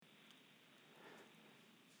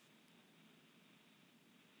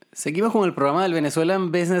Seguimos con el programa del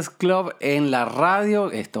Venezuelan Business Club en la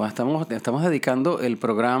radio. Estamos dedicando el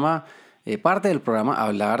programa, parte del programa, a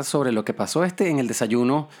hablar sobre lo que pasó en el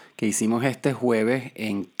desayuno que hicimos este jueves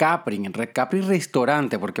en Capri, en Capri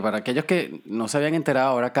Restaurante, porque para aquellos que no se habían enterado,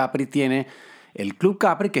 ahora Capri tiene el Club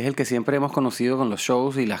Capri, que es el que siempre hemos conocido con los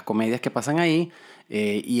shows y las comedias que pasan ahí,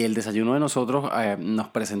 y el desayuno de nosotros nos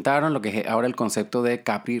presentaron lo que es ahora el concepto de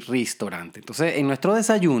Capri Restaurante. Entonces, en nuestro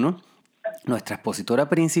desayuno, nuestra expositora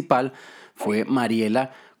principal fue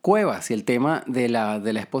Mariela Cuevas y el tema de la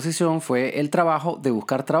exposición fue el trabajo de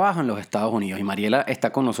buscar trabajo en los Estados Unidos. Y Mariela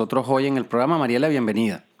está con nosotros hoy en el programa. Mariela,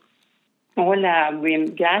 bienvenida. Hola,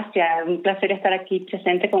 bien, gracias. Un placer estar aquí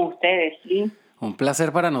presente con ustedes. ¿Sí? Un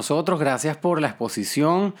placer para nosotros. Gracias por la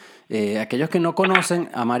exposición. Aquellos que no conocen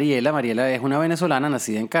a Mariela, Mariela es una venezolana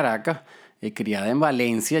nacida en Caracas, criada en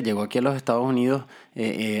Valencia, llegó aquí a los Estados Unidos,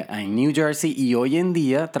 en New Jersey, y hoy en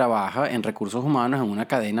día trabaja en recursos humanos en una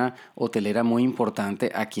cadena hotelera muy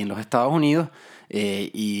importante aquí en los Estados Unidos.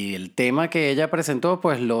 Y el tema que ella presentó,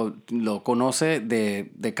 pues lo conoce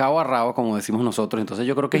de cabo a rabo, como decimos nosotros. Entonces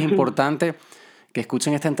yo creo que es importante que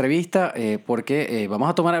escuchen esta entrevista porque vamos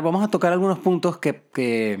a tocar algunos puntos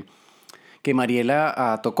que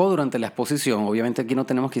Mariela tocó durante la exposición. Obviamente aquí no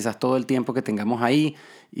tenemos quizás todo el tiempo que tengamos ahí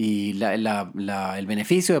y el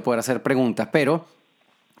beneficio de poder hacer preguntas, pero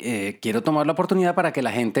quiero tomar la oportunidad para que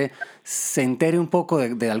la gente se entere un poco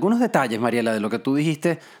de algunos detalles, Mariela, de lo que tú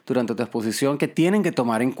dijiste durante tu exposición que tienen que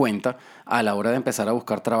tomar en cuenta a la hora de empezar a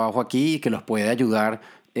buscar trabajo aquí y que los puede ayudar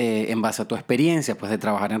en base a tu experiencia, pues de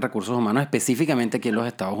trabajar en recursos humanos específicamente aquí en los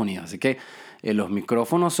Estados Unidos. Así que los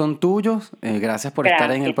micrófonos son tuyos. Gracias por estar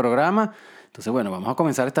en el programa. Entonces, bueno, vamos a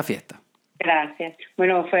comenzar esta fiesta. Gracias.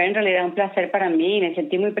 Bueno, fue en realidad un placer para mí. Me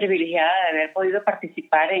sentí muy privilegiada de haber podido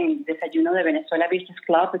participar en el desayuno de Venezuela Business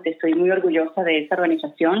Club, porque estoy muy orgullosa de esa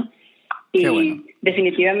organización. Y bueno,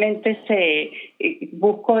 definitivamente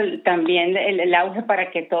busco también el auge para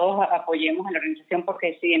que todos apoyemos a la organización,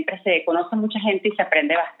 porque siempre se conoce mucha gente y se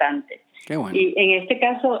aprende bastante. Qué bueno. Y en este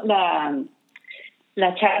caso,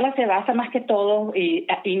 la charla se basa más que todo y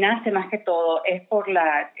nace más que todo es por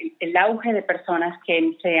el auge de personas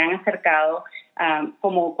que se han acercado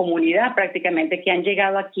como comunidad prácticamente, que han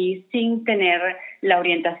llegado aquí sin tener la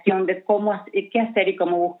orientación de qué hacer y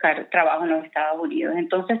cómo buscar trabajo en los Estados Unidos.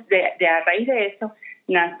 Entonces, a raíz de eso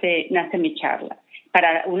nace mi charla,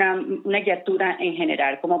 para una guiatura en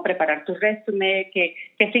general, cómo preparar tu resumen, qué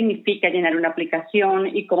significa llenar una aplicación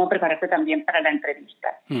y cómo prepararte también para la entrevista.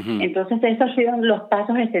 Uh-huh. Entonces, esos son los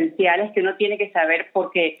pasos esenciales que uno tiene que saber,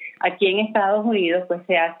 porque aquí en Estados Unidos pues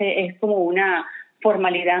es como una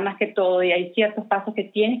formalidad más que todo, y hay ciertos pasos que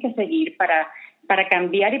tienes que seguir para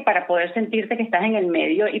cambiar y para poder sentirte que estás en el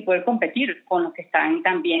medio y poder competir con los que están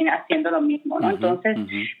también haciendo lo mismo, ¿no? Uh-huh, entonces,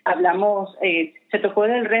 uh-huh. Hablamos, se tocó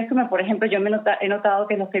del resumen, por ejemplo, yo he notado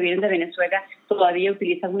que los que vienen de Venezuela todavía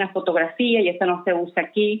utilizan una fotografía y eso no se usa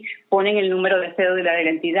aquí, ponen el número de cédula de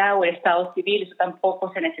identidad o el estado civil, eso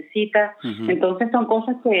tampoco se necesita. Uh-huh. Entonces, son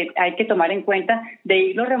cosas que hay que tomar en cuenta, de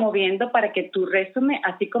irlo removiendo para que tu resumen,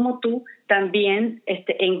 así como tú, también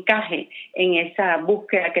encaje en esa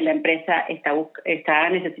búsqueda que la empresa está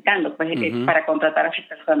necesitando, pues, uh-huh. Para contratar a su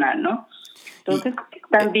personal, ¿no? Entonces,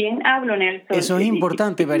 también hablo, Nelson. Eso es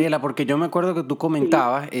importante, Mariela, porque yo me acuerdo que tú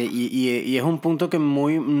comentabas, y es un punto que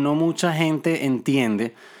no mucha gente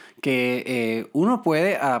entiende, que uno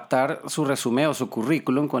puede adaptar su resumen o su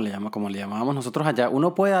currículum, como le llamábamos nosotros allá,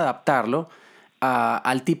 uno puede adaptarlo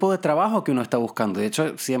al tipo de trabajo que uno está buscando. De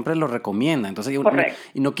hecho, siempre lo recomienda. Entonces,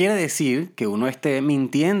 y no quiere decir que uno esté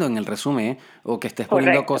mintiendo en el resumen o que estés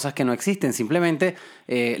poniendo cosas que no existen. Simplemente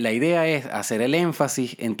la idea es hacer el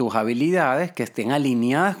énfasis en tus habilidades que estén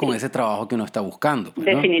alineadas con ese trabajo que uno está buscando. Pues,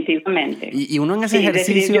 ¿no? Definitivamente. Y uno en ese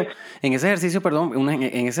ejercicio,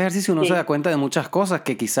 uno se da cuenta de muchas cosas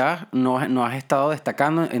que quizás no has estado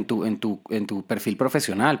destacando en tu perfil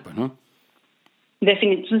profesional, pues, ¿no?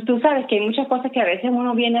 Definitivamente, tú sabes que hay muchas cosas que a veces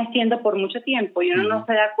uno viene haciendo por mucho tiempo y uno no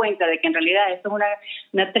se da cuenta de que en realidad eso es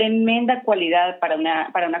una tremenda cualidad para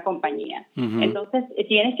una compañía. Uh-huh. Entonces,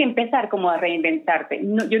 tienes que empezar como a reinventarte.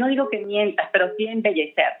 No, yo no digo que mientas, pero sí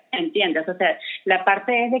embellecer, ¿entiendes? O sea, la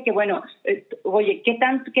parte es de que, bueno, oye, ¿qué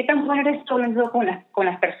tan bueno eres hablando con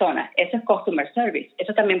las personas? Eso es customer service.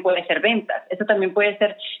 Eso también puede ser ventas. Eso también puede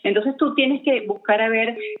ser... Entonces, tú tienes que buscar a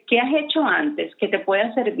ver qué has hecho antes que te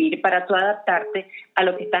pueda servir para tú adaptarte a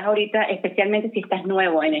lo que estás ahorita, especialmente si estás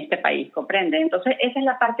nuevo en este país, ¿comprende? Entonces, esa es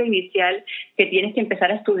la parte inicial que tienes que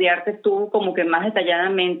empezar a estudiarte tú como que más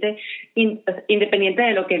detalladamente, independiente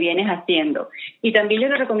de lo que vienes haciendo. Y también yo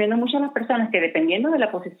le recomiendo mucho a las personas que, dependiendo de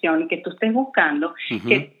la posición que tú estés buscando,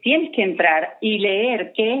 que tienes que entrar y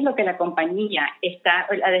leer qué es lo que la compañía está,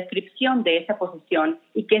 la descripción de esa posición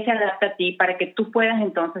y qué se adapta a ti para que tú puedas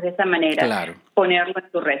entonces de esa manera ponerlo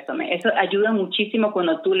en tu resumen. Eso ayuda muchísimo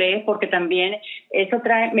cuando tú lees, porque también eso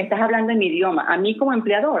trae, me estás hablando en mi idioma. A mí como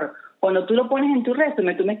empleador, cuando tú lo pones en tu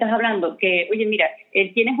resumen, tú me estás hablando que, oye, mira,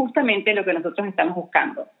 él tiene justamente lo que nosotros estamos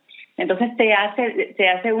buscando. Entonces se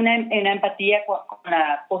hace una empatía con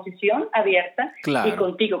la posición abierta y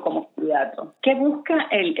contigo como candidato. ¿Qué busca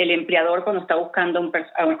el empleador cuando está buscando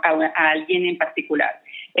a alguien en particular?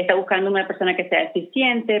 Está buscando una persona que sea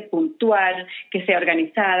eficiente, puntual, que sea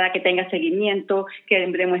organizada, que tenga seguimiento, que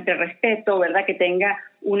demuestre respeto, ¿verdad? Que tenga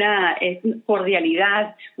una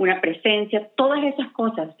cordialidad, una presencia, todas esas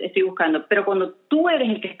cosas estoy buscando. Pero cuando tú eres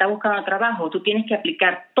el que está buscando trabajo, tú tienes que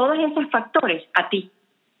aplicar todos esos factores a ti.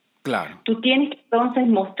 Claro. Tú tienes que entonces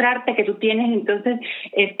mostrarte que tú tienes entonces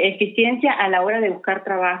eficiencia a la hora de buscar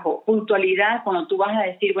trabajo, puntualidad cuando tú vas a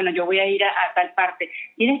decir, bueno, yo voy a ir a tal parte.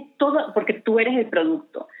 Tienes todo, porque tú eres el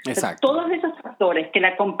producto. Exacto. Todos esos factores que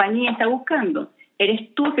la compañía está buscando,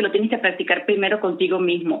 eres tú que lo tienes que practicar primero contigo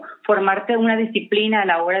mismo, formarte una disciplina a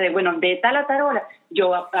la hora de, bueno, de tal a tal hora,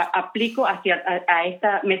 yo aplico hacia a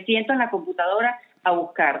esta, me siento en la computadora a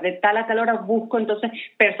buscar, de tal a tal hora busco, entonces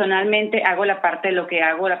personalmente hago la parte de lo que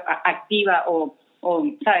hago activa o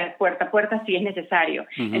sabes, puerta a puerta si es necesario.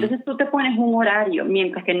 Entonces tú te pones un horario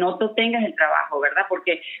mientras que no tú tengas el trabajo, ¿verdad?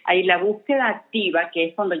 Porque hay la búsqueda activa, que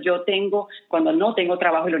es cuando no tengo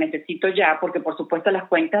trabajo y lo necesito ya, porque por supuesto las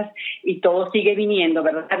cuentas y todo sigue viniendo,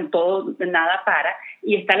 ¿verdad? Todo, nada para.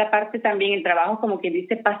 Y está la parte también, el trabajo como quien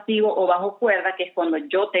dice pasivo o bajo cuerda, que es cuando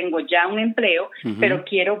yo tengo ya un empleo, pero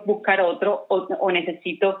quiero buscar otro o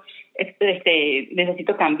necesito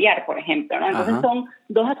cambiar, por ejemplo, ¿no? Entonces son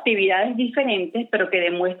dos actividades diferentes, pero que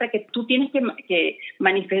demuestra que tú tienes que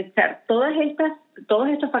manifestar todos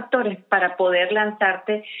estos factores para poder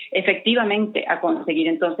lanzarte efectivamente a conseguir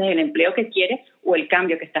entonces el empleo que quieres o el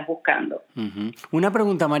cambio que estás buscando. Una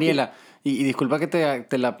pregunta, Mariela, y disculpa que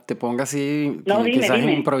te ponga así, no, quizás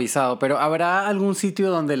dime. improvisado, pero ¿habrá algún sitio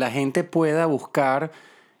donde la gente pueda buscar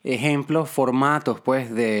ejemplos, formatos,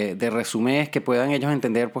 pues, de resúmenes que puedan ellos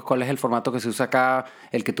entender, pues, cuál es el formato que se usa acá,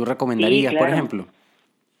 el que tú recomendarías, Sí, claro. por ejemplo?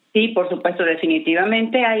 Sí, por supuesto,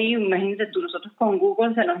 definitivamente ahí, imagínate tú, nosotros con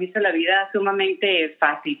Google se nos hizo la vida sumamente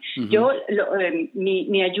fácil.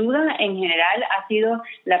 Mi ayuda en general ha sido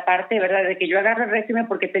la parte, ¿verdad?, de que yo agarro el resumen,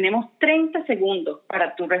 porque tenemos 30 segundos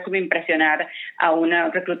para tu resumen impresionar a una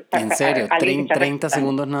reclutadora. ¿En serio? 30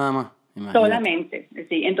 segundos nada más. Imagínate. Solamente,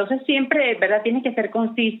 sí. Entonces siempre, ¿verdad? Tienes que ser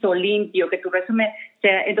conciso, limpio, que tu resumen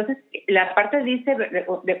sea. Entonces la parte dice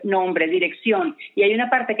de nombre, dirección, y hay una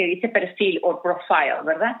parte que dice perfil o profile,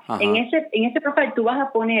 ¿verdad? En ese profile tú vas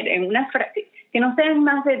a poner en una frase que no sean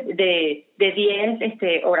más de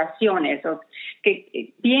 10 oraciones, o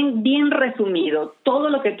que bien resumido todo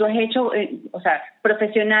lo que tú has hecho, o sea,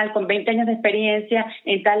 profesional con 20 años de experiencia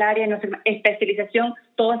en tal área, no sé, especialización,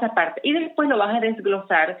 toda esa parte, y después lo vas a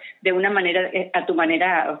desglosar de una manera, a tu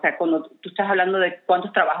manera, o sea, cuando tú estás hablando de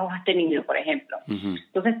cuántos trabajos has tenido, por ejemplo.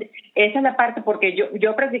 Entonces, esa es la parte, porque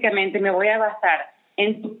yo prácticamente me voy a basar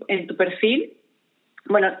en tu perfil.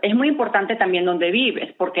 Bueno, es muy importante también dónde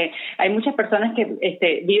vives, porque hay muchas personas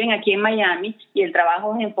que viven aquí en Miami y el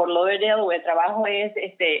trabajo es en Fort Lauderdale o el trabajo es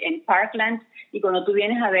en Parkland, y cuando tú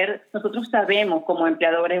vienes a ver, nosotros sabemos como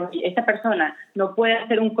empleadores, esta persona no puede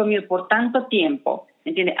hacer un commute por tanto tiempo,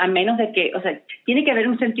 ¿entiendes? A menos de que, o sea, tiene que haber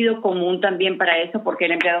un sentido común también para eso, porque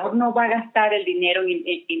el empleador no va a gastar el dinero en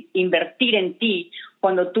invertir en ti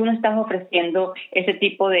cuando tú no estás ofreciendo ese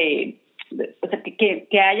tipo de o sea,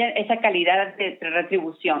 que haya esa calidad de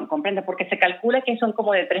retribución, ¿comprende? Porque se calcula que son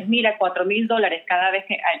como de $3,000 a $4,000 cada vez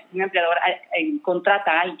que un empleador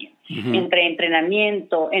contrata a alguien, entre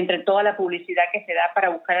entrenamiento, entre toda la publicidad que se da para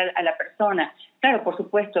buscar a la persona. Claro, por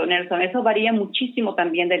supuesto, Nelson, eso varía muchísimo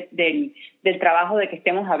también del trabajo de que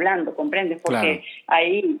estemos hablando, ¿comprendes? Porque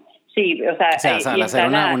ahí... Sí, o sea al hacer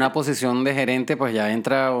una posición de gerente, pues ya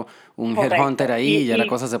entra un headhunter ahí y ya la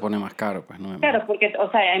cosa se pone más caro, pues no. Claro, porque o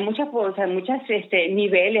sea, hay muchas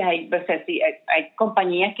niveles, hay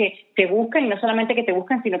compañías que te buscan, y no solamente que te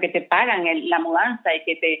buscan, sino que te pagan la mudanza y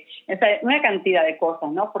o sea, una cantidad de cosas,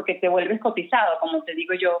 ¿no? Porque te vuelves cotizado, como te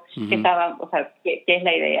digo yo, que es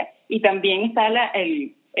la idea. Y también está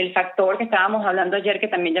el factor que estábamos hablando ayer, que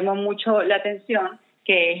también llamó mucho la atención,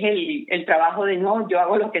 que es el trabajo de no, yo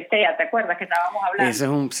hago lo que sea, ¿te acuerdas que estábamos hablando? Ese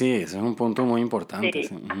es un punto muy importante. Sí.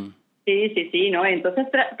 Sí. Uh-huh. Sí, ¿no? Entonces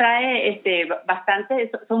trae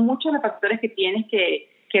bastante, son muchos los factores que tienes que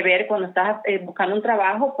ver cuando estás buscando un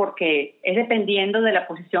trabajo, porque es dependiendo de la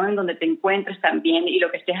posición en donde te encuentres también y lo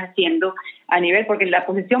que estés haciendo a nivel, porque la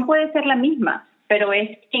posición puede ser la misma, pero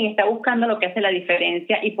es quien está buscando lo que hace la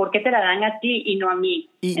diferencia y por qué te la dan a ti y no a mí.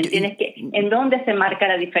 ¿Entiendes? ¿En dónde se marca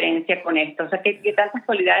la diferencia con esto? O sea, ¿qué tantas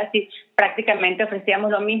cualidades si prácticamente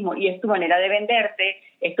ofrecíamos lo mismo? Y es tu manera de venderte,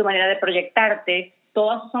 es tu manera de proyectarte.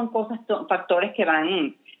 Todas son cosas, factores que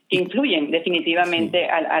influyen definitivamente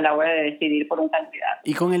a la hora de decidir por un candidato.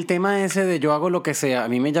 Y con el tema ese de yo hago lo que sea, a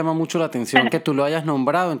mí me llama mucho la atención que tú lo hayas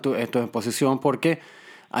nombrado en tu exposición, porque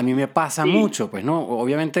a mí me pasa mucho, pues, ¿no?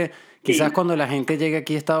 Obviamente, quizás cuando la gente llega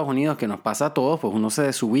aquí a Estados Unidos, que nos pasa a todos, pues uno se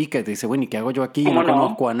desubica y te dice, bueno, ¿y qué hago yo aquí? No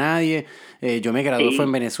conozco a nadie, yo me gradué fue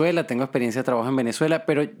en Venezuela, tengo experiencia de trabajo en Venezuela,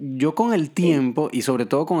 pero yo con el tiempo, y sobre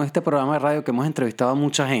todo con este programa de radio que hemos entrevistado a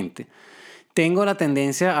mucha gente, tengo la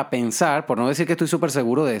tendencia a pensar, por no decir que estoy súper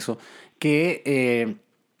seguro de eso, que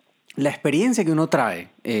la experiencia que uno trae,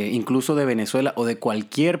 incluso de Venezuela o de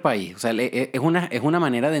cualquier país, o sea, es una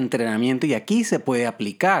manera de entrenamiento y aquí se puede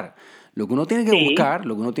aplicar. Lo que uno tiene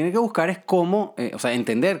que buscar es cómo, o sea,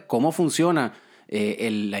 entender cómo funciona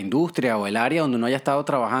la industria o el área donde uno haya estado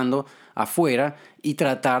trabajando afuera y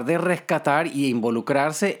tratar de rescatar y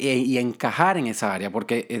involucrarse y encajar en esa área,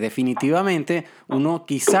 porque definitivamente uno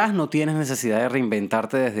quizás no tienes necesidad de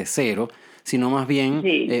reinventarte desde cero, sino más bien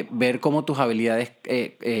ver cómo tus habilidades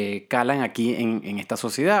calan aquí en esta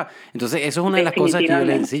sociedad. Entonces, eso es una de las cosas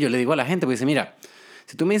que yo le digo a la gente, porque dice, mira,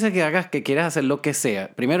 si tú me dices que quieres hacer lo que sea,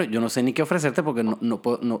 primero, yo no sé ni qué ofrecerte porque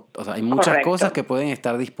o sea, hay muchas cosas que pueden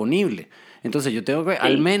estar disponibles. Entonces, yo tengo que,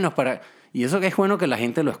 al menos y eso que es bueno que la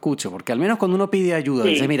gente lo escuche, porque al menos cuando uno pide ayuda,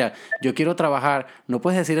 dice, mira, yo quiero trabajar, no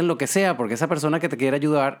puedes decir en lo que sea, porque esa persona que te quiere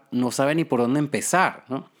ayudar no sabe ni por dónde empezar,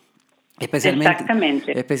 ¿no?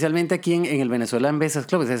 Especialmente aquí en el Venezuelan Business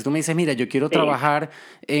Club. Si tú me dices, mira, yo quiero trabajar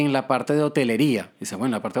en la parte de hotelería. Dice,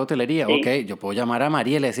 bueno, la parte de hotelería, ok, yo puedo llamar a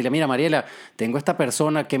Mariela y decirle, mira, Mariela, tengo esta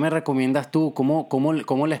persona, ¿qué me recomiendas tú?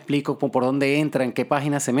 ¿Cómo le explico por dónde entra, en qué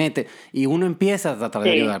página se mete? Y uno empieza a tratar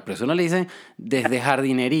de ayudar. Pero si uno le dicen, desde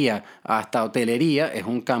jardinería hasta hotelería, es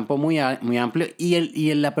un campo muy amplio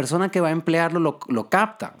y la persona que va a emplearlo lo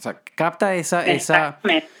capta. O sea, capta esa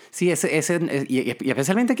sí, y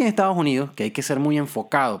especialmente aquí en Estados Unidos, que hay que ser muy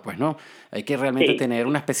enfocado, pues, ¿no? Hay que realmente tener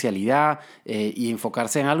una especialidad y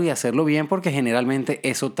enfocarse en algo y hacerlo bien, porque generalmente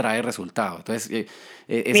eso trae resultados. Entonces,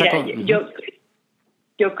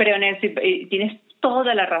 yo creo en eso y tienes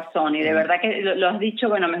toda la razón, y de verdad que lo has dicho,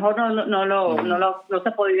 bueno, mejor no se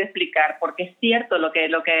ha podido explicar, porque es cierto, lo que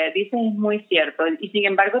dices es muy cierto, y sin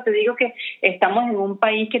embargo te digo que estamos en un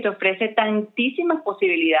país que te ofrece tantísimas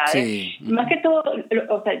posibilidades, más que todo,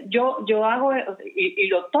 o sea, yo hago y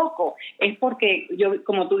lo toco, es porque yo,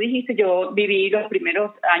 como tú dijiste, yo viví los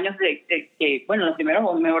primeros años los primeros,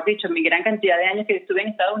 o mejor dicho, mi gran cantidad de años que estuve en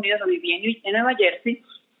Estados Unidos, lo viví en Nueva Jersey.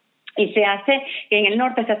 Y en el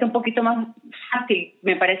norte se hace un poquito más fácil,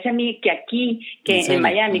 me parece a mí, que aquí, que en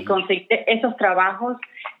Miami, conseguir esos trabajos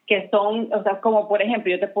que son, o sea, como por ejemplo,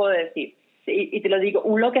 yo te puedo decir, y te lo digo,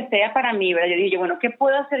 lo que sea para mí, ¿verdad? Yo digo, bueno, ¿qué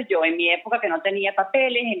puedo hacer yo en mi época que no tenía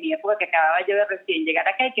papeles, en mi época que acababa yo de recién llegar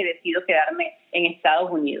acá y que decido quedarme en Estados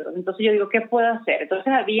Unidos? Entonces yo digo, ¿qué puedo hacer?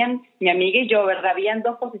 Entonces mi amiga y yo, ¿verdad? Habían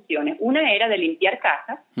dos posiciones, una era de limpiar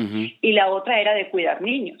casas y la otra era de cuidar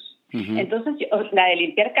niños. Entonces, la de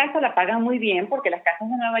limpiar casa la pagan muy bien porque las casas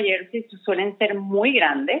de Nueva Jersey suelen ser muy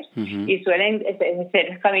grandes y suelen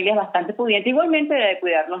ser familias bastante pudientes. Igualmente la de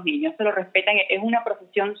cuidar los niños, se lo respetan. Es una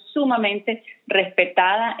profesión sumamente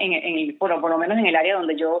respetada por lo menos en el área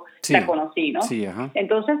donde yo la conocí, ¿no?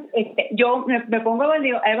 Entonces, yo me pongo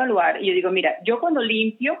a evaluar y yo digo, mira, yo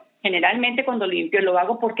generalmente cuando limpio lo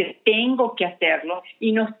hago porque tengo que hacerlo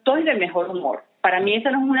y no estoy del mejor humor. Para mí esa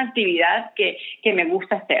no es una actividad que me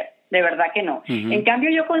gusta hacer. De verdad que no. En cambio,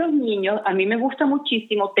 yo con los niños, a mí me gusta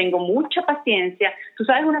muchísimo, tengo mucha paciencia. Tú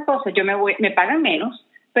sabes una cosa, me pagan menos,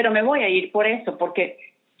 pero me voy a ir por eso, porque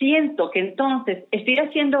siento que entonces estoy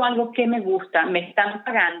haciendo algo que me gusta, me están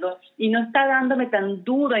pagando y no está dándome tan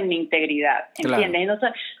duro en mi integridad, ¿entiendes?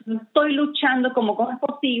 No estoy luchando como cómo es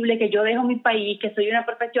posible que yo dejo mi país, que soy una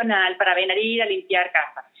profesional, para venir a limpiar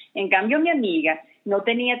casa. En cambio, mi amiga no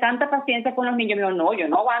tenía tanta paciencia con los niños. Me dijo, no, yo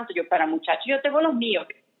no aguanto, para muchachos yo tengo los míos.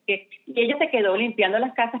 Y ella se quedó limpiando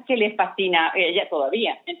las casas que le fascina, ella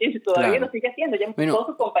todavía, ¿entiendes? Todavía lo sigue haciendo, ella montó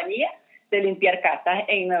su compañía de limpiar casas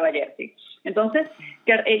en Nueva Jersey. Entonces,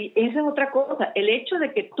 esa es otra cosa, el hecho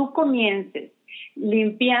de que tú comiences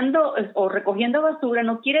limpiando o recogiendo basura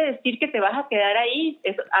no quiere decir que te vas a quedar ahí.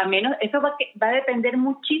 Eso va a depender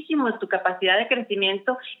muchísimo de tu capacidad de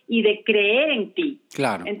crecimiento y de creer en ti.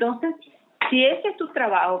 Claro. Entonces, si ese es tu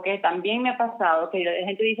trabajo, que también me ha pasado, que la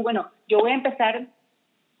gente dice, bueno, yo voy a empezar,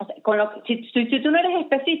 o sea, si tú no eres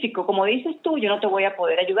específico, como dices tú, yo no te voy a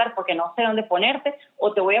poder ayudar porque no sé dónde ponerte,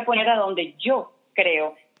 o te voy a poner a donde yo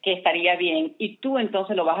creo que estaría bien, y tú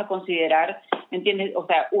entonces lo vas a considerar, ¿me entiendes? O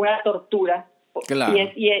sea, una tortura. Claro.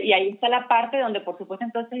 Y ahí está la parte donde, por supuesto,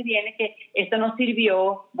 entonces viene que esto no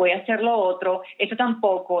sirvió, voy a hacer lo otro, esto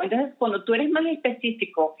tampoco. Entonces, cuando tú eres más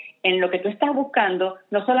específico en lo que tú estás buscando,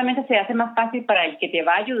 no solamente se hace más fácil para el que te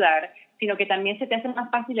va a ayudar, sino que también se te hace más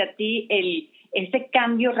fácil a ti ese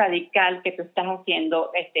cambio radical que tú estás haciendo,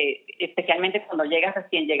 especialmente cuando llegas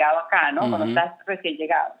recién llegado acá, ¿no? Cuando estás recién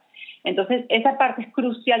llegado. Entonces, esa parte es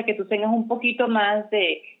crucial, que tú tengas un poquito más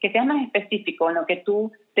que seas más específico en lo que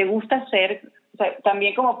tú te gusta hacer. O sea,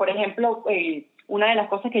 también como, por ejemplo, una de las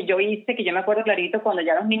cosas que yo hice, que yo me acuerdo clarito, cuando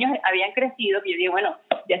ya los niños habían crecido, que yo dije, bueno,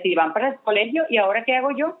 ya si van para el colegio, ¿y ahora qué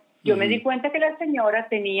hago yo? Yo me di cuenta que la señora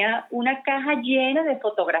tenía una caja llena de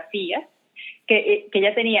fotografías que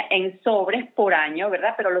ella tenía en sobres por año,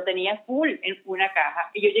 ¿verdad? Pero lo tenía full en una caja.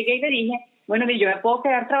 Y yo llegué y le dije, bueno, yo me puedo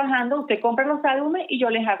quedar trabajando, usted compra los álbumes y yo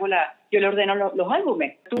le ordeno los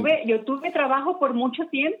álbumes. Yo tuve trabajo por mucho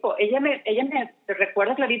tiempo. Ella me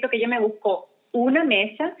recuerda clarito que ella me buscó una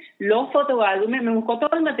mesa, los fotoálbumes, me buscó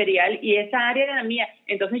todo el material y esa área era la mía.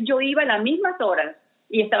 Entonces yo iba a las mismas horas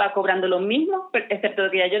y estaba cobrando lo mismo, excepto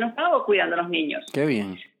que ya yo no estaba cuidando a los niños. Qué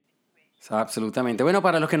bien. Absolutamente. Bueno,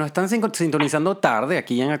 para los que nos están sintonizando tarde,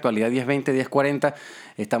 aquí en Actualidad 1020, 1040,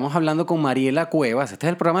 estamos hablando con Mariela Cuevas. Este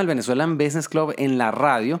es el programa del Venezuelan Business Club en la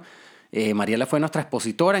radio. Mariela fue nuestra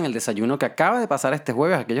expositora en el desayuno que acaba de pasar este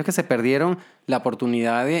jueves. Aquellos que se perdieron la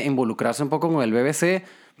oportunidad de involucrarse un poco con el BBC,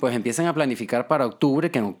 pues empiecen a planificar para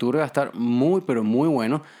octubre, que en octubre va a estar muy, pero muy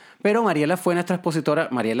bueno. Pero Mariela fue nuestra expositora.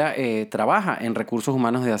 Mariela trabaja en recursos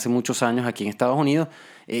humanos desde hace muchos años aquí en Estados Unidos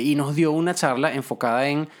y nos dio una charla enfocada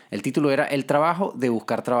el título era El trabajo de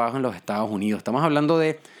buscar trabajo en los Estados Unidos. Estamos hablando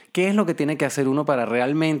de qué es lo que tiene que hacer uno para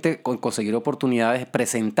realmente conseguir oportunidades,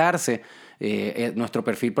 presentarse nuestro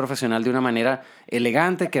perfil profesional de una manera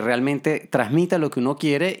elegante, que realmente transmita lo que uno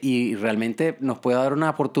quiere y realmente nos pueda dar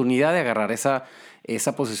una oportunidad de agarrar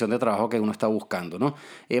esa posición de trabajo que uno está buscando, ¿no?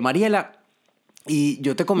 Mariela, y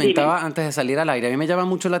yo te comentaba antes de salir al aire, a mí me llama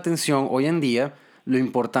mucho la atención hoy en día lo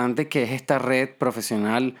importante que es esta red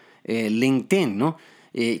profesional LinkedIn, ¿no?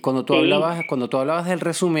 Cuando tú hablabas del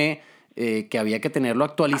resumen, que había que tenerlo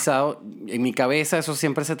actualizado, en mi cabeza eso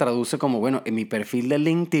siempre se traduce como, bueno, en mi perfil de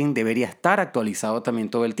LinkedIn debería estar actualizado también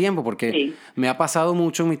todo el tiempo, porque me ha pasado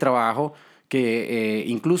mucho en mi trabajo que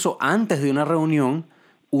incluso antes de una reunión,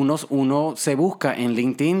 uno se busca en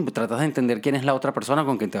LinkedIn, tratas de entender quién es la otra persona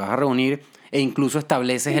con quien te vas a reunir e incluso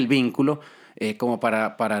estableces el vínculo como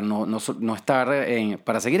para no estar,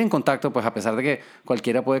 para seguir en contacto, pues a pesar de que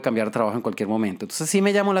cualquiera puede cambiar de trabajo en cualquier momento. Entonces sí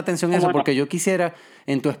me llamó la atención eso, porque yo quisiera,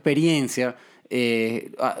 en tu experiencia,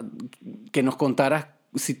 que nos contaras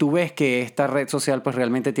si tú ves que esta red social pues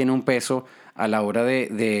realmente tiene un peso a la hora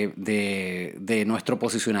de nuestro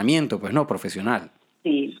posicionamiento, pues no, profesional.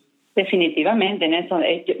 Sí. Definitivamente, Nelson.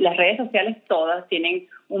 Las redes sociales todas tienen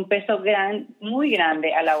un peso muy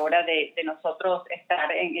grande a la hora de nosotros estar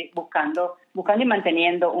buscando y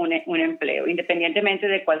manteniendo un empleo, independientemente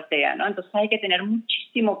de cuál sea, ¿no? Entonces hay que tener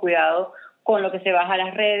muchísimo cuidado con lo que se baja a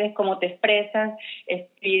las redes, cómo te expresas,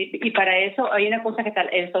 y para eso hay una cosa que está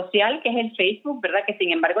el social, que es el Facebook, ¿verdad? Que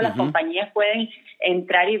sin embargo las compañías pueden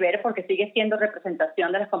entrar y ver porque sigue siendo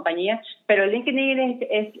representación de las compañías, pero el LinkedIn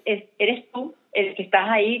eres tú el que estás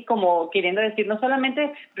ahí como queriendo decir, no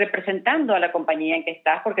solamente representando a la compañía en que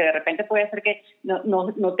estás, porque de repente puede ser que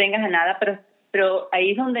no tengas a nada, pero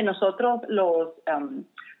ahí es donde nosotros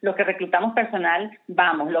los que reclutamos personal,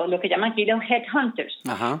 vamos, lo que llaman aquí los headhunters.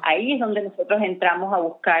 Ahí es donde nosotros entramos a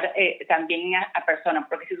buscar también a personas,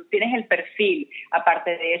 porque si tú tienes el perfil,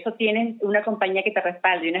 aparte de eso tienes una compañía que te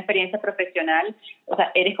respalde y una experiencia profesional, o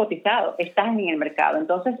sea, eres cotizado, estás en el mercado.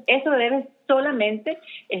 Entonces, eso debes solamente,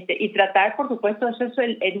 y tratar, por supuesto, eso es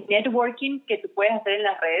el networking que tú puedes hacer en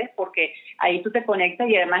las redes, porque ahí tú te conectas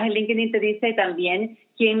y además el LinkedIn te dice también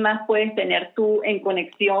quién más puedes tener tú en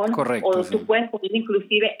conexión. Correcto, o tú puedes poner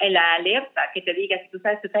inclusive en la alerta que te diga, si tú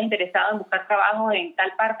sabes que estás interesado en buscar trabajo en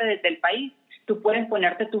tal parte del país, tú puedes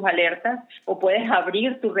ponerte tus alertas o puedes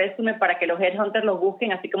abrir tu resumen para que los headhunters lo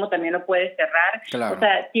busquen, así como también lo puedes cerrar. Claro. O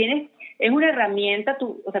sea, es una herramienta,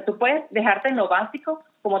 tú puedes dejarte en lo básico,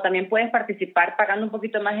 como también puedes participar pagando un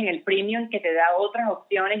poquito más en el premium, que te da otras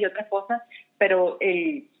opciones y otras cosas, pero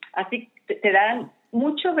así te dan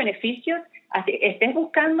muchos beneficios estés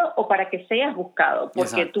buscando o para que seas buscado, porque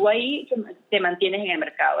Exacto. tú ahí te mantienes en el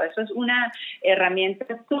mercado. Eso es una herramienta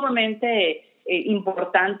sumamente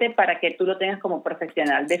importante para que tú lo tengas como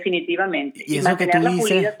profesional, definitivamente, Y y eso que tú mantenerla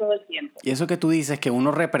dices, pulida todo el tiempo. y eso que tú dices que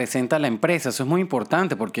uno representa a la empresa, eso es muy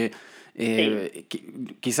importante porque Sí.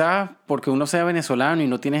 quizás porque uno sea venezolano y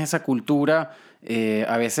no tienes esa cultura,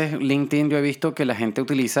 a veces LinkedIn yo he visto que la gente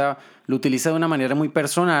lo utiliza de una manera muy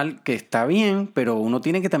personal, que está bien, pero uno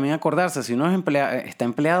tiene que también acordarse, si uno está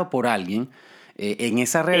empleado por alguien, en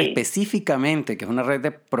esa red Sí. específicamente, que es una red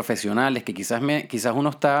de profesionales, que quizás uno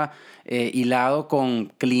está hilado con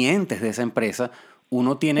clientes de esa empresa,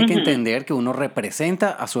 uno tiene que Ujú. entender que uno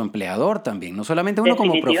representa a su empleador también, no solamente uno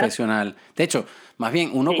como Definitivamente. profesional. De hecho, más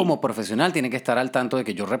bien uno Sí. como profesional tiene que estar al tanto de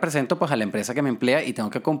que yo represento pues a la empresa que me emplea y tengo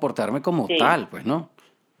que comportarme como Sí. tal, pues, ¿no?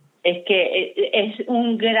 Es que es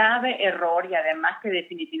un grave error y además que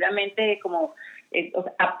definitivamente como o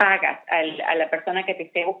sea, apagas a la persona que te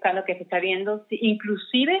esté buscando, que te está viendo,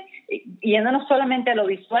 inclusive yéndonos solamente a lo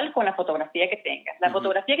visual con la fotografía que tengas. La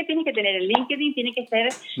fotografía que tienes que tener en LinkedIn tiene que ser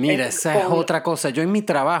Mira, esa es con... otra cosa. Yo en mi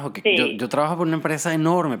trabajo, que Sí, yo trabajo por una empresa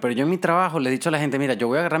enorme, pero yo en mi trabajo le he dicho a la gente, mira, yo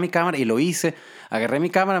voy a agarrar mi cámara, y lo hice, agarré mi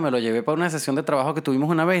cámara, me lo llevé para una sesión de trabajo que tuvimos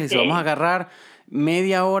una vez, y dice, vamos a sí, agarrar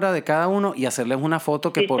media hora de cada uno y hacerles una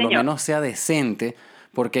foto que sí, por lo señor. menos sea decente,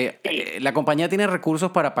 porque Sí, la compañía tiene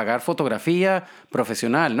recursos para pagar fotografía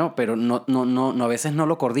profesional, ¿no? Pero a veces no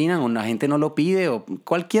lo coordinan o la gente no lo pide o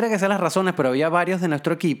cualquiera que sean las razones, pero había varios de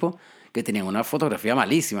nuestro equipo que tenían una fotografía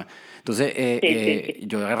malísima. Entonces, sí, sí, sí.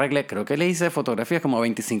 yo arreglé, creo que le hice fotografías como a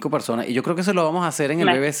 25 personas y yo creo que eso lo vamos a hacer en el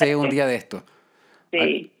BBC un Imagínate. día de esto. Ah,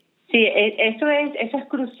 Sí, sí, eso es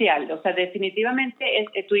crucial. O sea, definitivamente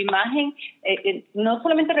tu imagen no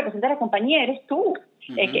solamente representa a la compañía, eres tú.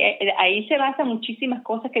 Ahí se basan muchísimas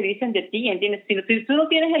cosas que dicen de ti, ¿entiendes? Si tú no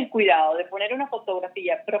tienes el cuidado de poner una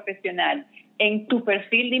fotografía profesional en tu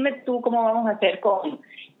perfil, dime tú cómo vamos a hacer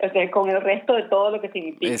o sea, con el resto de todo lo que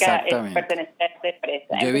significa Exactamente. pertenecer a esta empresa.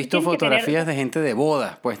 Yo he Entonces visto tienes que tener... fotografías de gente de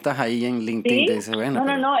bodas puestas ahí en LinkedIn. Te Sí, dice, bueno, no, no,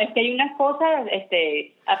 pero... no, es que hay unas cosas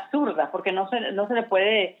absurdas, porque no se le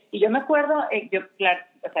puede, y yo me acuerdo, yo, claro,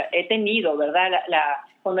 o sea, he tenido, ¿verdad?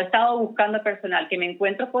 Cuando he estado buscando personal, que me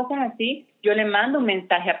encuentro cosas así, yo le mando un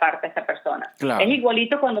mensaje aparte a esa persona. Es Claro,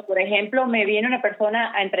 igualito cuando, por ejemplo, me viene una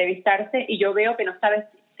persona a entrevistarse y yo veo que no sabe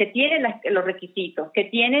que tiene los requisitos, que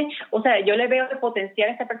tiene, o sea, yo le veo el potencial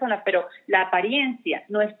a esta persona, pero la apariencia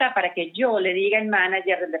no está para que yo le diga al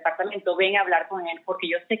manager del departamento, ven a hablar con él, porque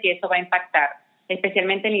yo sé que eso va a impactar,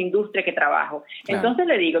 especialmente en la industria que trabajo. claro. Entonces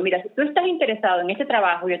le digo, mira, si tú estás interesado en este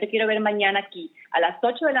trabajo, yo te quiero ver mañana aquí, a las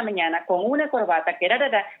 8 de la mañana, con una corbata que era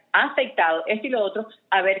afeitado, esto y lo otro,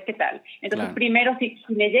 a ver qué tal. Entonces, Claro. primero, si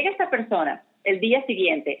me llega esta persona el día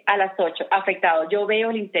siguiente a las 8 afectado, yo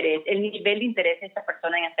veo el interés, el nivel de interés de esta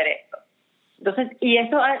persona en hacer esto. Entonces, y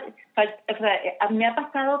eso o sea, me ha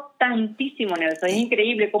pasado tantísimo, Nelson. Es Y,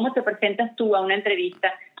 increíble cómo te presentas tú a una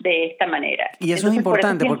entrevista de esta manera. Y eso es Entonces, por eso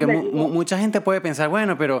importante porque siempre digo, mucha gente puede pensar,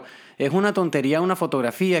 bueno, pero es una tontería una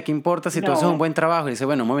fotografía, ¿qué importa si tú haces un no, buen trabajo? Y dice,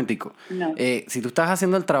 bueno, un momentico, no. si tú estás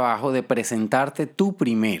haciendo el trabajo de presentarte tú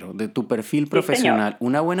primero, de tu perfil Sí, señor. profesional,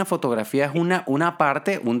 una buena fotografía es Sí, una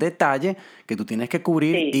parte, un detalle que tú tienes que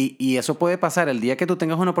cubrir sí, y eso puede pasar el día que tú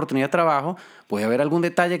tengas una oportunidad de trabajo, puede haber algún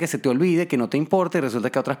detalle que se te olvide, que no te importe y resulta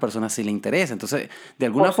que a otras personas sí le interesa. Entonces, de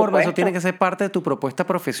alguna por forma eso tiene supuesto. que ser parte de tu propuesta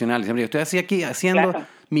profesional. Siempre yo estoy así aquí haciendo Claro,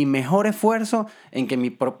 mi mejor esfuerzo en que mi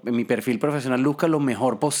perfil profesional luzca lo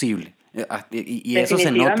mejor posible. Y eso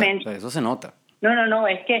se nota, o definitivamente. sea, eso se nota. No, no, no,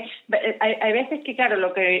 es que hay veces que, claro,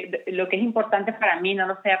 lo que es importante para mí no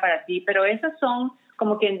lo sea para ti, pero esos son,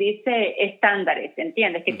 como quien dice, estándares,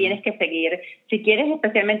 ¿entiendes? Que Ujú. tienes que seguir si quieres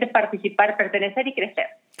especialmente participar, pertenecer y crecer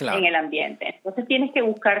en Claro, el ambiente. Entonces tienes que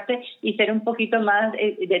buscarte y ser un poquito más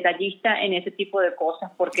detallista en ese tipo de cosas,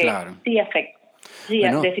 porque claro. sí afecta. Sí,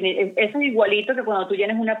 Bueno, eso es igualito que cuando tú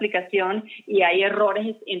llenas una aplicación y hay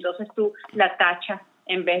errores, entonces tú la tachas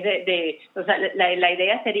en vez o sea, la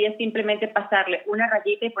idea sería simplemente pasarle una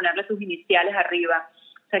rayita y ponerle tus iniciales arriba.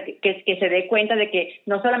 O sea, que se dé cuenta de que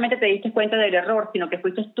no solamente te diste cuenta del error, sino que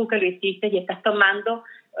fuiste tú que lo hiciste y estás tomando,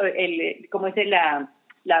 como dice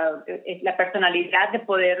la personalidad de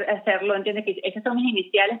poder hacerlo, entiendes que esas son mis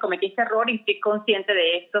iniciales, cometí este error y estoy consciente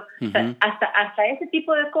de esto. O sea, ujú. hasta ese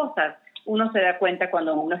tipo de cosas uno se da cuenta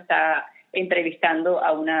cuando uno está entrevistando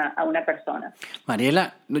a una persona.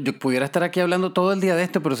 Mariela, yo pudiera estar aquí hablando todo el día de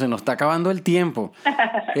esto, pero se nos está acabando el tiempo.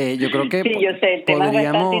 Yo creo que Sí, yo sé, el tema es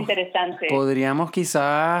bastante interesante. podríamos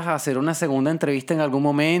quizás hacer una segunda entrevista en algún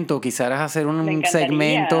momento, quizás hacer Me un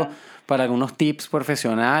segmento encantaría. para algunos tips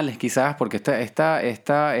profesionales, quizás, porque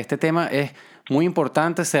este tema es muy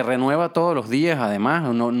importante, se renueva todos los días, además,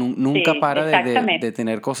 nunca Sí, para exactamente, de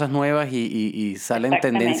tener cosas nuevas y salen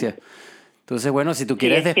tendencias. exactamente. Entonces, bueno, si tú Sí,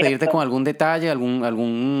 quieres es despedirte con cierto. algún detalle,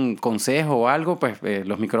 algún consejo o algo, pues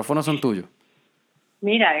los micrófonos son tuyos.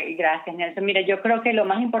 Mira, gracias, Nelson. Mira, yo creo que lo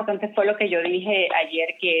más importante fue lo que yo dije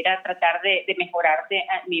ayer, que era tratar de mejorar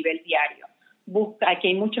a nivel diario. Aquí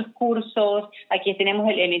hay muchos cursos, aquí tenemos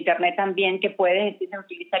el Internet también que puedes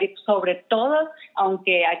utilizar y sobre todo,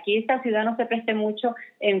 aunque aquí esta ciudad no se preste mucho,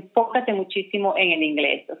 enfócate muchísimo en el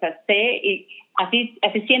inglés. O sea, y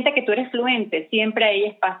así siente que tú eres fluente, siempre hay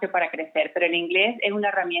espacio para crecer, pero el inglés es una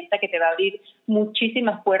herramienta que te va a abrir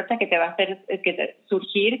muchísimas puertas, que te va a hacer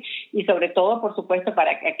surgir y sobre todo, por supuesto,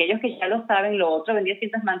 para aquellos que ya lo saben, lo otro vendría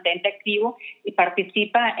siendo es mantente activo y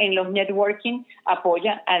participa en los networking,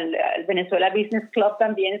 apoya al Venezuela Business Club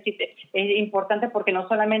también, es importante porque no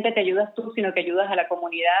solamente te ayudas tú, sino que ayudas a la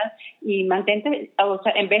comunidad y mantente, o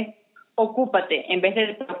sea, ocúpate, en vez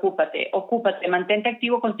de preocúpate, ocúpate, mantente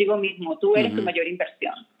activo contigo mismo, tú eres tu Ujú. mayor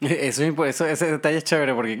inversión. Ese detalle es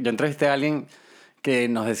chévere porque yo entrevisté a alguien que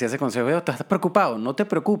nos decía ese consejo: "Veo, estás preocupado, no te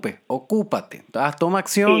preocupes, ocúpate. Entonces, toma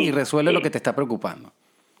acción y Sí, resuelve lo que sí, te está preocupando".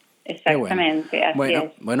 Qué bueno. exactamente, así Bueno,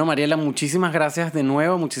 es. bueno, Mariela, muchísimas gracias de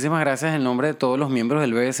nuevo, muchísimas gracias en nombre de todos los miembros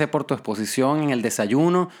del BBC por tu exposición en el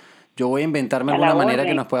desayuno. Yo voy a inventarme A la alguna manera que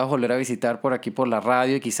orden, nos puedas volver a visitar por aquí por la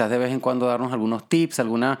radio y quizás de vez en cuando darnos algunos tips,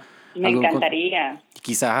 me algún, encantaría.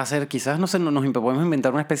 quizás no sé, podemos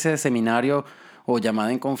inventar una especie de seminario o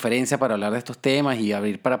llamada en conferencia para hablar de estos temas y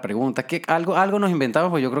abrir para preguntas. Algo nos inventamos,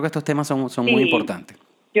 porque yo creo que estos temas son muy Sí, importantes.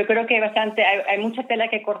 yo creo que hay mucha tela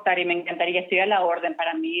que cortar y me encantaría, estoy a la orden.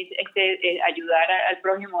 Para mí, ayudar al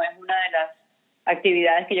prójimo es una de las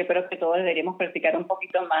actividades que yo creo que todos deberíamos practicar un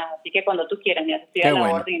poquito más. Así que cuando tú quieras, ya estoy a Qué la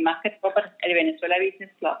bueno. orden y más que todo para el Venezuela Business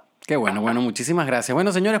Club. Qué bueno, bueno, muchísimas gracias.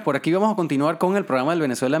 Bueno, señores, por aquí vamos a continuar con el programa del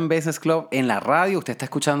Venezuelan Business Club en la radio. Usted está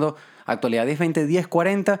escuchando Actualidad 1020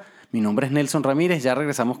 1040. Mi nombre es Nelson Ramírez, ya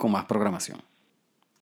regresamos con más programación.